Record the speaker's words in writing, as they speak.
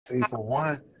See, for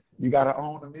one, you gotta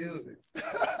own the music.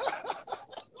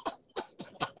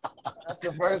 That's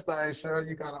the first thing, sure.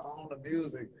 You gotta own the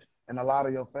music. And a lot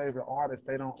of your favorite artists,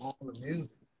 they don't own the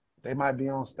music. They might be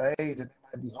on stage and they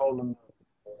might be holding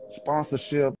the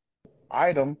sponsorship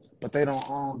item, but they don't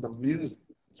own the music.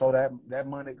 So that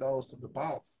money goes to the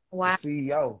boss, the Wow.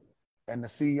 CEO. And the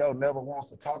CEO never wants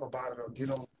to talk about it or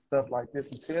get on stuff like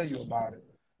this and tell you about it.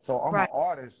 So I'm an Right.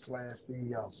 artist slash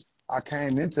CEO. I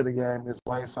came into the game this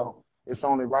way, so it's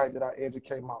only right that I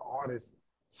educate my artists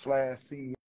slash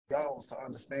CEOs to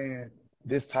understand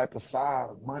this type of side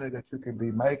of money that you can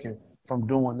be making from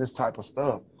doing this type of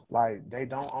stuff. Like they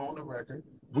don't own the record,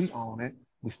 we own it.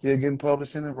 We still getting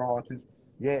publishing and royalties,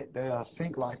 yet they are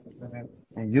sync licensing it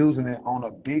and using it on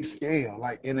a big scale,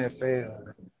 like NFL,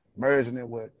 and merging it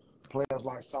with players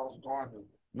like Sauce Gardner,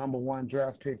 #1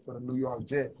 draft pick for the New York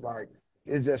Jets. Like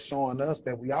it's just showing us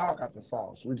that we all got the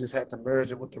sauce. We just have to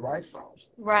merge it with the right sauce.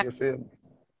 Right. You feel me?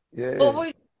 Yeah. What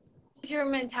was your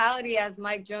mentality as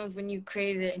Mike Jones when you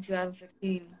created it in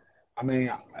 2016? I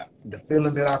mean, the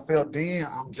feeling that I felt then,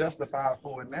 I'm justified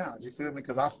for it now. You feel me?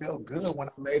 Because I felt good when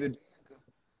I made it.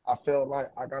 I felt like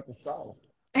I got the sauce.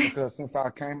 Because since I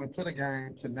came into the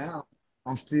game to now,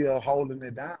 I'm still holding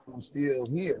it down. I'm still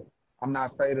here. I'm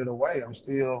not faded away. I'm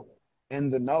still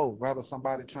in the know. Rather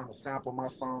somebody trying to sample my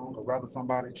song, or rather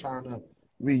somebody trying to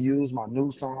reuse my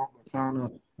new song,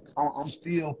 or I'm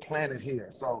still planted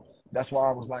here. So that's why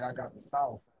I was like, I got the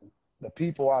sauce. The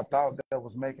people I thought that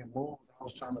was making moves, I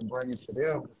was trying to bring it to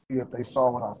them to see if they saw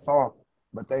what I saw,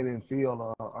 but they didn't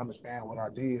feel or understand what I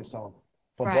did. So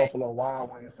for Right. Buffalo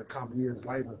Wild Wings to come years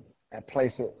later and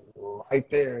place it right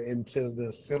there into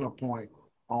the center point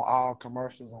on all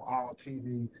commercials, on all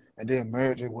TV, and then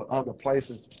merge it with other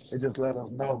places, it just let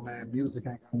us know, man, music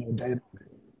ain't got no date on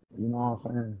it. You know what I'm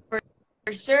saying?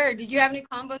 For sure. Did you have any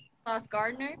combos with Sauce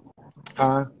Gardner?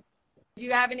 Huh? Do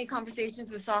you have any conversations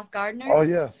with Sauce Gardner? Oh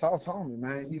yeah, Sauce homie,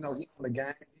 man. You know, he on the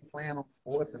game, he playing on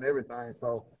sports and everything.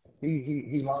 So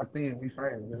he locked in. We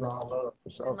fans. It's all love for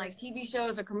sure. And like TV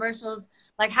shows or commercials,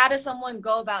 like how does someone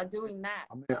go about doing that?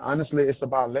 I mean, honestly, it's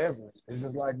about leverage. It's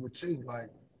just like with you, like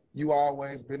you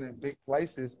always been in big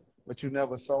places, but you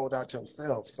never sold out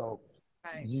yourself. So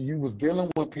Right. you was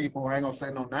dealing with people. I ain't gonna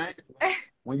say no names.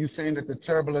 When you seen that the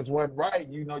turbulence wasn't right,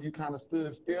 you know, you kind of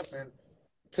stood stiff and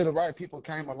to the right people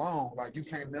came along. Like you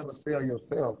can't never sell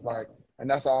yourself. Like, and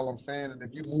that's all I'm saying. And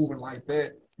if you moving like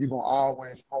that, you're gonna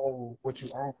always hold what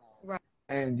you own. Right.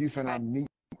 And you finna meet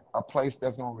a place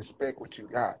that's gonna respect what you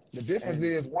got. The difference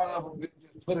is one of them just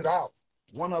put it out.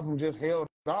 One of them just held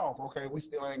it off. Okay, we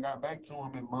still ain't got back to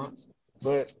them in months,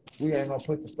 but we ain't gonna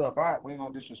put the stuff out. We ain't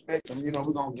gonna disrespect them. You know,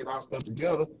 we're gonna get our stuff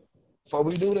together. So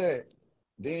we do that.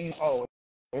 Then,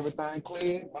 everything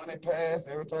clear, money passed,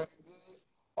 everything good.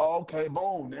 Okay,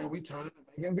 boom. Then we turn to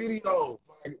making videos.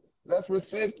 Like, let's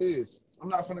respect this. I'm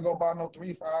not finna go buy no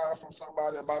 3-5 from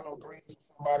somebody, or buy no green from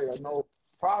somebody, or no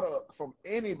product from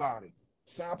anybody.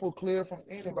 Sample clear from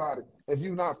anybody. If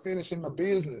you're not finishing the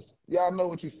business, y'all know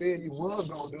what you said you was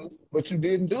gonna do, but you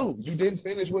didn't do. You didn't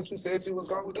finish what you said you was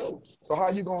gonna do. So how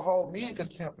you gonna hold me in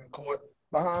contempt in court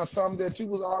behind something that you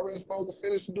was already supposed to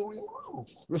finish doing your own,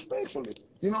 respectfully?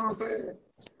 You know what I'm saying?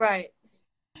 Right.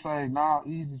 Say, nah,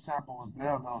 Easy Sample was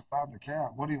there though. Stop the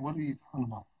cap. What are you talking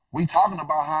about? We talking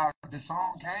about how the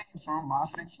song came from My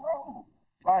Six Road.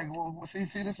 Like, well, see,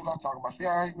 this is what I'm talking about. See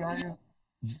how I right here?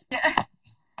 Yeah.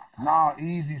 Nah,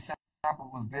 Easy Sample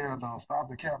was there though. Stop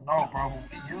the cap. No, bro. When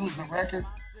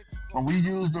we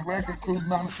used the record, Cruising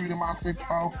Down the Street in My Six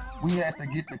Four, we had to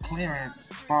get the clearance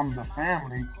from the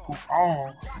family who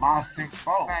owned My Six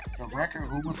Four, the record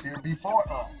who was here before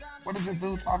us. What is this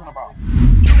dude talking about?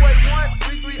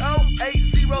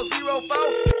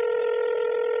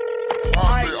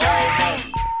 281-330-8004.